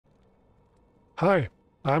Hi,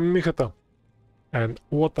 I'm Mikata, and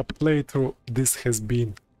what a playthrough this has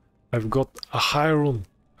been. I've got a high rune,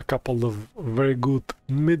 a couple of very good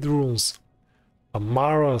mid runes, a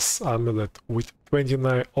Mara's amulet with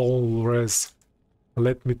 29 all res.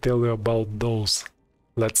 Let me tell you about those.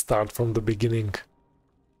 Let's start from the beginning.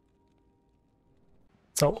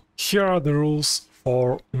 So here are the rules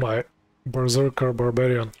for my Berserker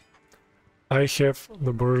Barbarian. I have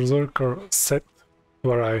the Berserker set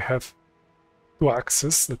where I have two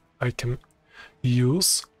axes that I can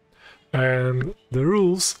use, and the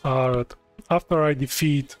rules are that after I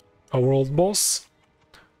defeat a world boss,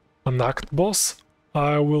 an act boss,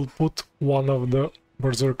 I will put one of the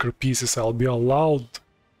Berserker pieces. I'll be allowed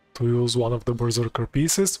to use one of the Berserker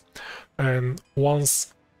pieces, and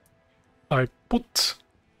once I put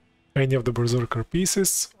any of the Berserker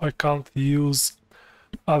pieces, I can't use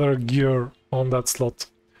other gear on that slot,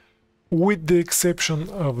 with the exception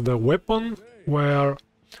of the weapon, where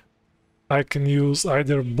I can use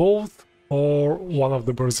either both or one of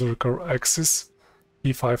the Berserker axes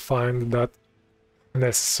if I find that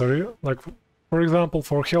necessary. Like, for example,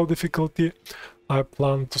 for hell difficulty, I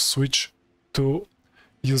plan to switch to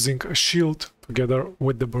using a shield together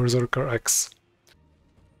with the Berserker axe.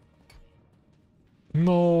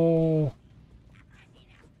 No.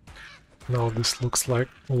 Now this looks like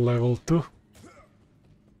level 2.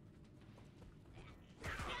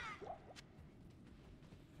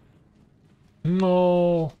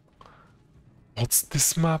 No. What's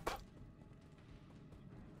this map?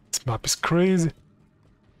 This map is crazy.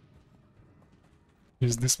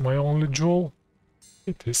 Is this my only jewel?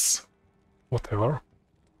 It is. Whatever.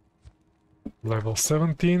 Level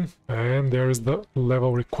 17, and there is the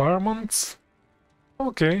level requirements.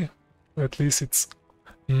 Okay, at least it's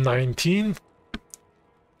 19.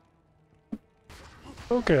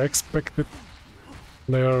 Okay, I expected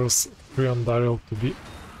layers 3 on Daryl to be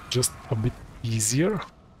just a bit easier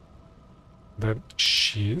than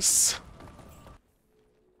she is.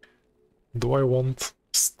 Do I want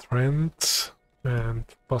strength and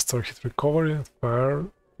faster hit recovery, fire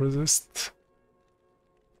resist,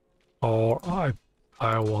 or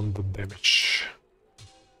I want the damage?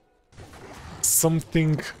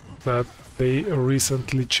 Something that they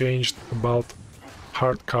recently changed about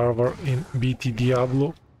Hard Carver in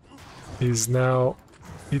BTDiablo is now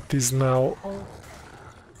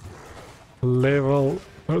level,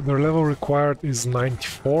 the level required is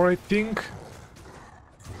 94, I think,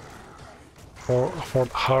 for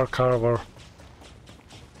Hard Carver.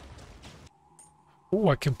 Oh,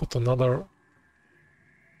 I can put another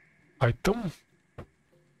item.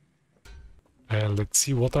 And let's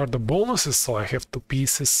see what are the bonuses. So I have 2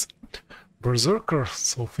 pieces Berserker,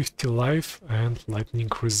 so 50 life and lightning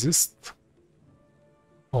resist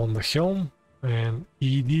on the helm, and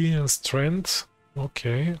ED and strength.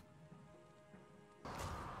 Okay.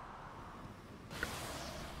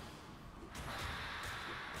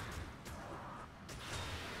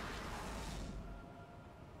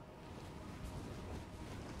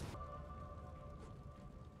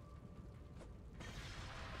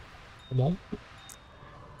 Come on.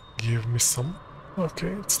 Give me some. Okay,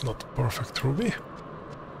 it's not perfect ruby.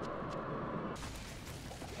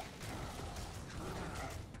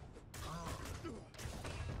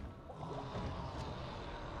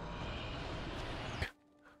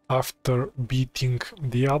 After beating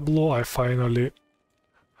Diablo, I finally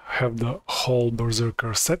have the whole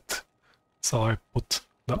Berserker set. So I put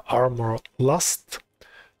the armor last,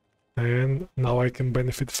 and now I can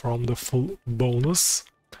benefit from the full bonus,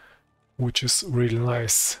 which is really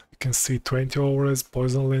nice. You can see 20 overres,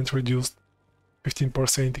 poison length reduced,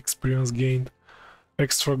 15% experience gained,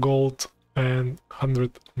 extra gold, and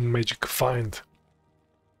 100 magic find.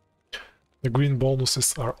 The green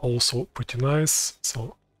bonuses are also pretty nice,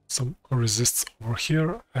 so some resists over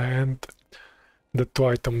here, and the 2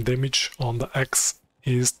 item damage on the axe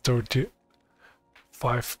is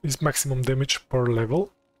 35, is maximum damage per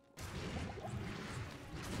level.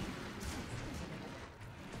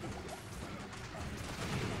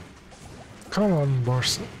 Come on,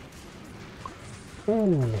 Barca.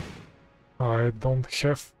 Oh, I don't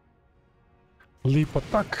have leap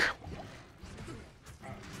attack.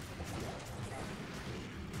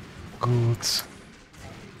 Good.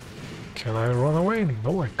 Can I run away?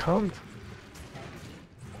 No, I can't.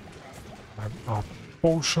 I'm out of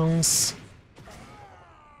potions.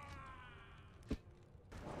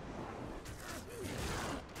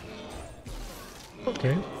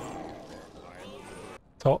 Okay.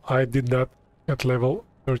 So I did that at level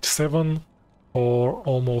 37 for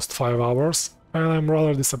almost 5 hours, and I'm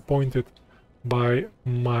rather disappointed by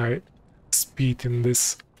my speed in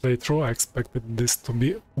this playthrough. I expected this to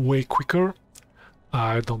be way quicker.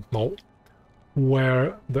 I don't know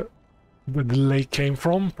where the delay came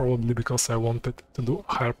from, probably because I wanted to do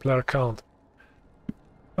higher player count.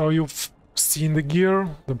 Now you've seen the gear,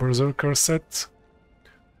 the Berserker set,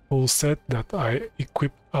 full set that I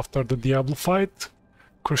equipped after the Diablo fight,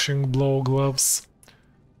 crushing blow gloves,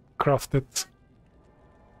 crafted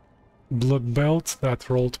blood belt that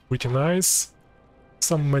rolled pretty nice,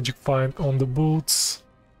 some magic find on the boots,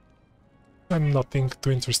 and nothing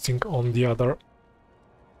too interesting on the other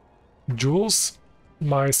jewels.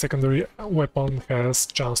 My secondary weapon has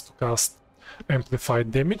chance to cast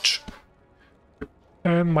amplified damage,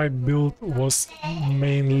 and my build was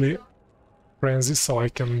mainly frenzy, so I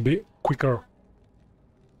can be quicker.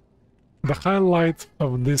 The highlight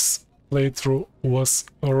of this playthrough was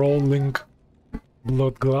rolling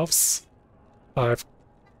blood gloves. I've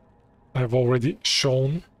already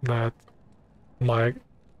shown that my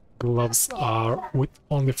gloves are with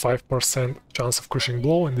only 5% chance of crushing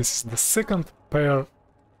blow, and this is the second pair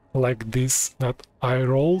like this that I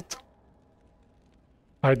rolled.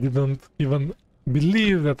 I didn't even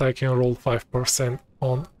believe that I can roll 5%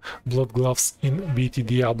 on blood gloves in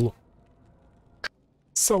BTDiablo.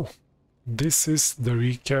 So, this is the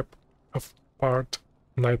recap of part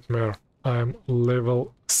Nightmare. I'm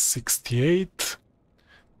level 68.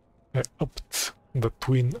 I upped the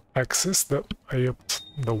twin axes, I upped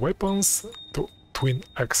the weapons to twin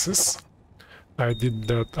axes. I did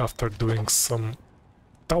that after doing some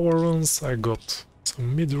tower runes. I got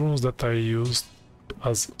some mid runes that I used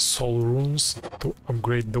as soul runes to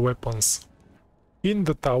upgrade the weapons. In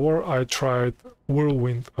the tower I tried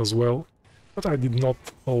whirlwind as well, but I did not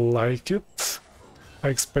like it. I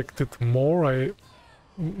expected more.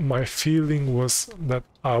 My feeling was that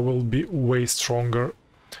I will be way stronger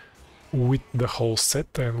with the whole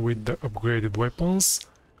set and with the upgraded weapons,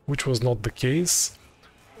 which was not the case.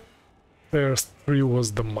 There's 3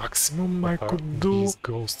 was the maximum I could do. These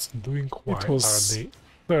ghosts doing? Why It was, are they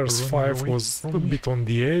there's 5 away was from a me? bit on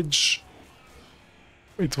the edge.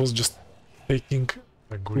 It was just taking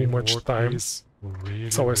The too green much ward time, is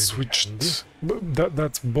really, so I really switched. handy.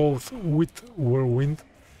 That's both with whirlwind,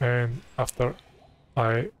 and after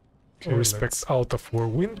I Okay, respect let's- out of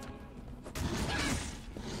whirlwind.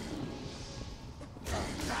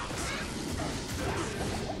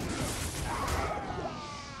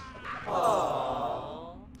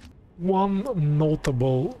 One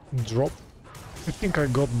notable drop, I think I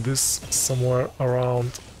got this somewhere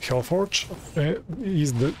around Hellforge,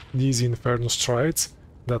 is these Inferno Strides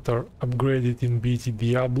that are upgraded in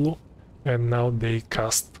BTDiablo, and now they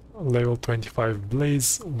cast level 25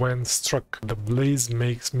 Blaze when struck. The Blaze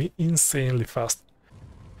makes me insanely fast.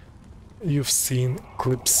 You've seen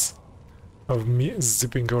clips of me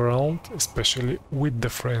zipping around, especially with the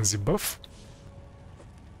Frenzy buff.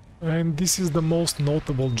 And this is the most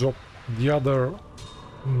notable drop. The other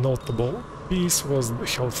notable piece was the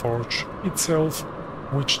Hellforge itself,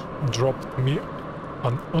 which dropped me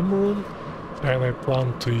an rune, and I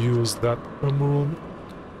plan to use that rune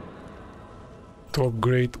to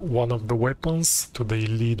upgrade one of the weapons to the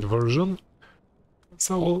elite version.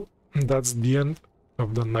 So that's the end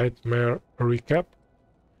of the Nightmare recap,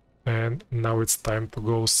 and now it's time to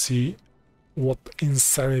go see what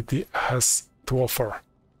Insanity has to offer.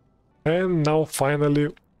 And now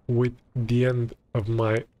finally, with the end of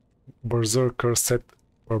my Berserker set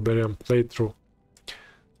Barbarian playthrough,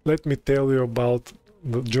 let me tell you about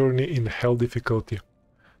the journey in Hell difficulty.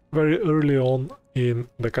 Very early on in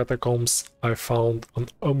the catacombs I found an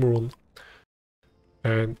rune,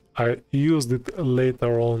 and I used it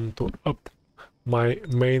later on to up my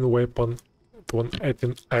main weapon to an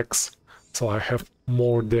 18 axe, so I have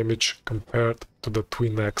more damage compared to the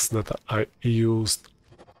twin axe that I used.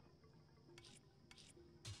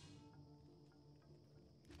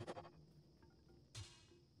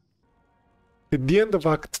 At the end of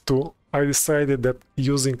Act 2, I decided that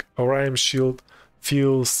using a Rhyme Shield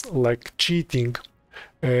feels like cheating,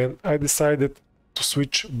 and I decided to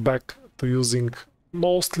switch back to using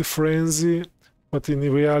mostly Frenzy, but in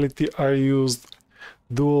reality I used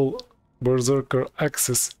dual Berserker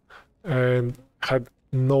axes and had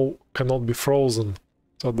no cannot be frozen,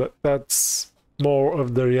 so that's more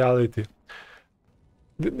of the reality.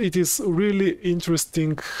 It is really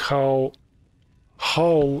interesting how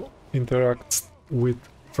Howl interacts with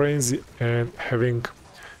Frenzy, and having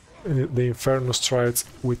the Inferno Strides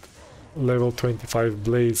with level 25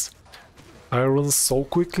 Blaze. I run so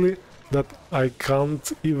quickly that I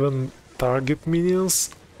can't even target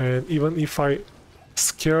minions, and even if I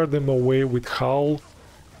scare them away with Howl,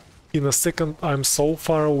 in a second I'm so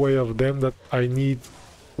far away of them that I need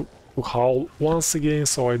to Howl once again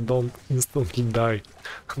so I don't instantly die.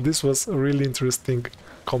 This was a really interesting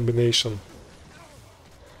combination.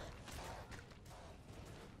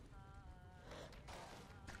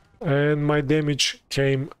 And my damage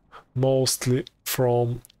came mostly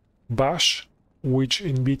from Bash, which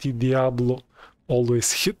in BTDiablo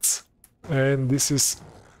always hits, and this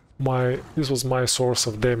was my source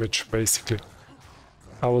of damage basically.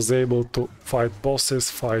 I was able to fight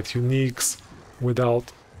bosses, fight uniques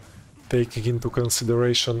without taking into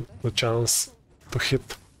consideration the chance to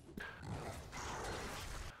hit.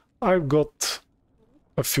 I've got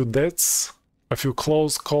a few deaths, a few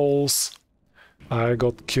close calls. I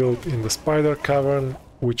got killed in the spider cavern,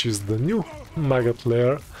 which is the new maggot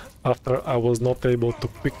lair, after I was not able to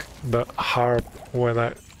pick the harp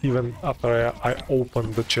even after I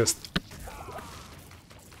opened the chest.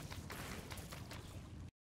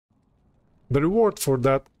 The reward for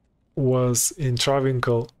that was in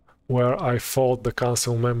Travincal, where I fought the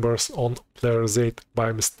council members on player's 8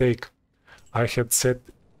 by mistake. I had set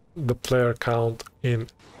the player count in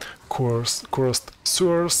cursed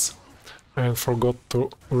sewers and forgot to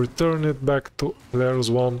return it back to player's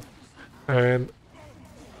 1, and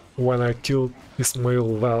when I killed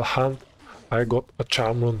Ismail Valhant, I got a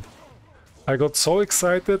Cham rune. I got so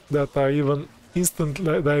excited that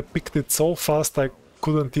I picked it so fast I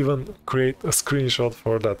couldn't even create a screenshot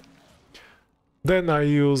for that. Then I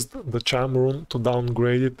used the Cham rune to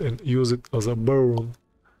downgrade it and use it as a burr rune,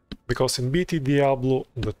 because in BTDiablo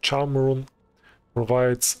the Cham rune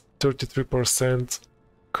provides 33%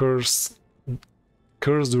 curse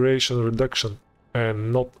duration reduction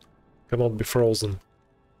and cannot be frozen.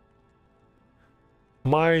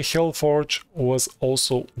 My Hellforge was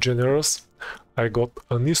also generous. I got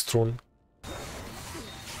an East rune.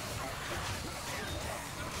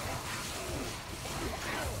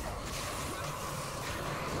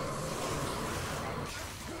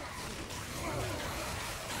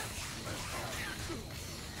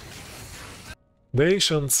 The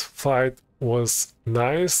Ancients fight was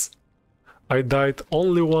nice. I died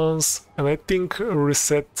only once, and I think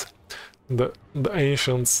reset the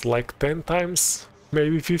Ancients like 10 times,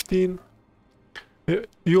 maybe 15.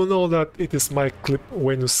 You know that it is my clip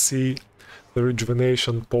when you see the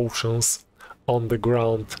rejuvenation potions on the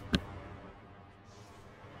ground.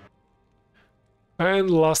 And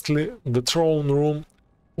lastly, the throne room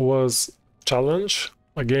was challenge.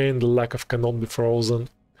 Again, the lack of cannot be frozen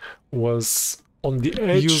was on the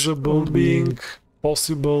edge usable of being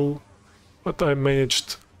possible, but I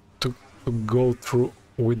managed to go through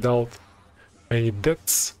without any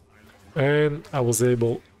deaths, and I was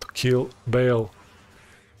able to kill Baal.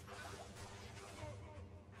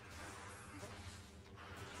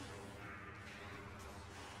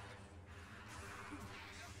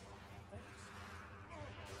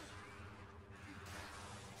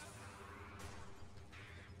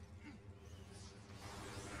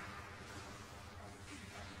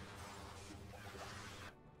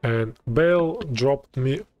 And Baal dropped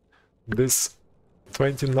me this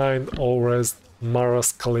 29 all-res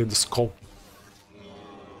Mara's Kaleidoscope,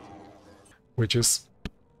 which is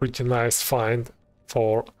pretty nice find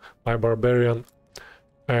for my Barbarian.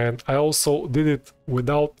 And I also did it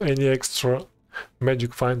without any extra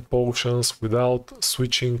Magic Find potions, without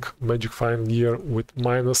switching Magic Find gear, with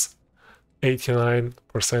minus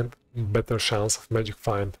 89% better chance of Magic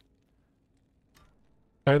Find.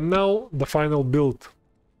 And now the final build.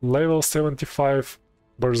 Level 75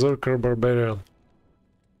 Berserker Barbarian.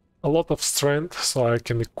 A lot of strength, so I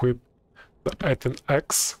can equip the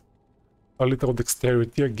 18x. A little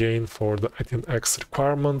dexterity again for the 18x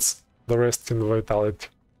requirements, the rest in vitality.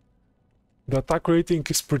 The attack rating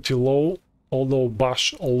is pretty low, although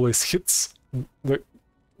Bash always hits.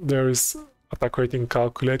 There is attack rating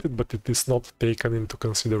calculated, but it is not taken into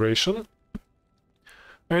consideration.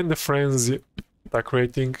 And the Frenzy attack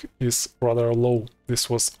rating is rather low. This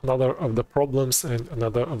was another of the problems and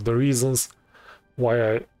another of the reasons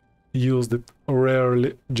why I used it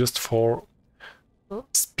rarely, just for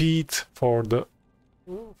speed, for the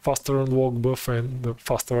faster unwalk buff and the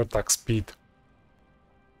faster attack speed.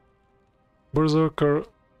 Berserker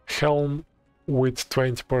helm with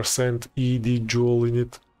 20% ED jewel in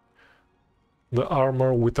it. The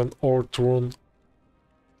armor with an Ort rune,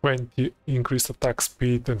 20 increased attack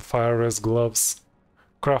speed and fire res gloves.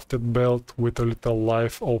 Crafted belt with a little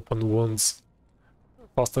life, open wounds,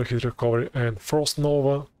 faster hit recovery and frost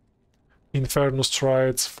nova. Inferno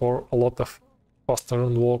strides for a lot of faster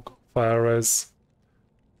unwalk, fire res.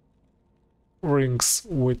 Rings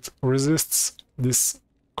with resists. This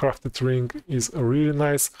crafted ring is a really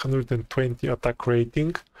nice 120 attack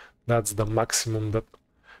rating. That's the maximum that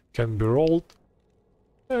can be rolled,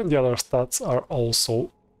 and the other stats are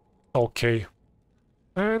also okay.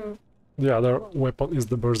 And the other weapon is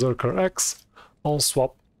the Berserker Axe. On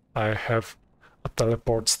swap I have a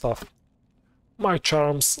teleport staff. My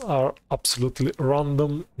charms are absolutely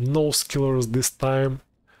random, no skillers this time.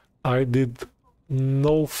 I did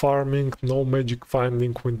no farming, no magic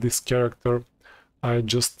finding with this character. I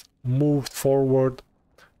just moved forward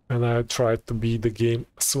and I tried to beat the game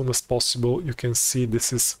as soon as possible. You can see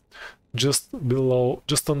this is just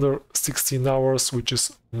under 16 hours, which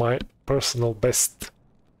is my personal best.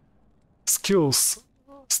 Skills,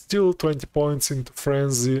 still 20 points into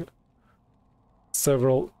Frenzy,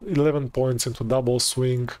 11 points into Double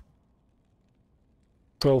Swing,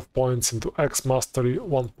 12 points into Axe Mastery,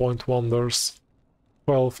 1 point Wonders,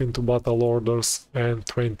 12 into Battle Orders, and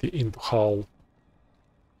 20 into Howl.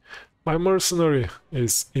 My Mercenary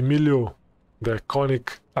is Emilio, the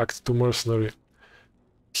iconic Act 2 Mercenary.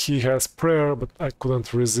 He has Prayer, but I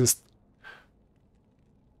couldn't resist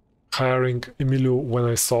hiring Emilio when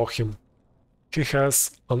I saw him. He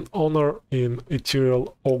has an Honor in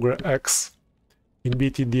Ethereal Ogre Axe. In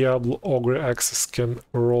BTDiablo, Ogre Axes can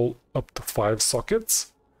roll up to 5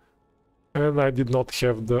 sockets. And I did not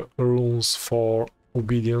have the runes for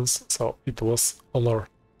Obedience, so it was Honor.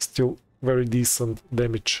 Still very decent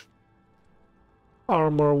damage.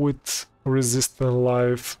 Armor with Resistant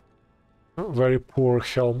Life. Very poor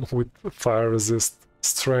helm with Fire Resist.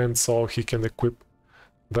 Strength, so he can equip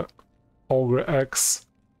the Ogre Axe.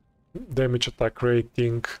 Damage attack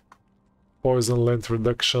rating, poison length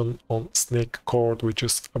reduction on Snake Cord, which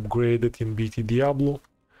is upgraded in BTDiablo,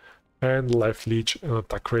 and life leech and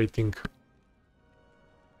attack rating.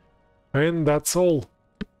 And that's all.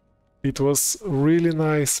 It was really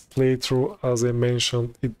nice playthrough, as I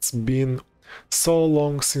mentioned. It's been so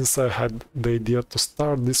long since I had the idea to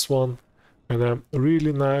start this one, and I'm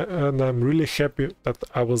really happy that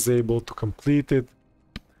I was able to complete it.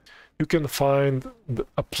 You can find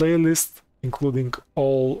a playlist including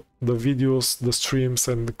all the videos, the streams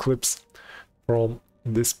and the clips from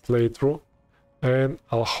this playthrough, and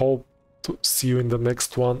I'll hope to see you in the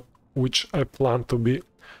next one, which I plan to be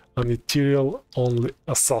an ethereal only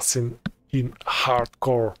assassin in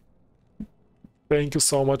hardcore. Thank you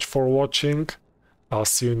so much for watching. I'll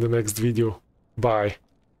see you in the next video. Bye.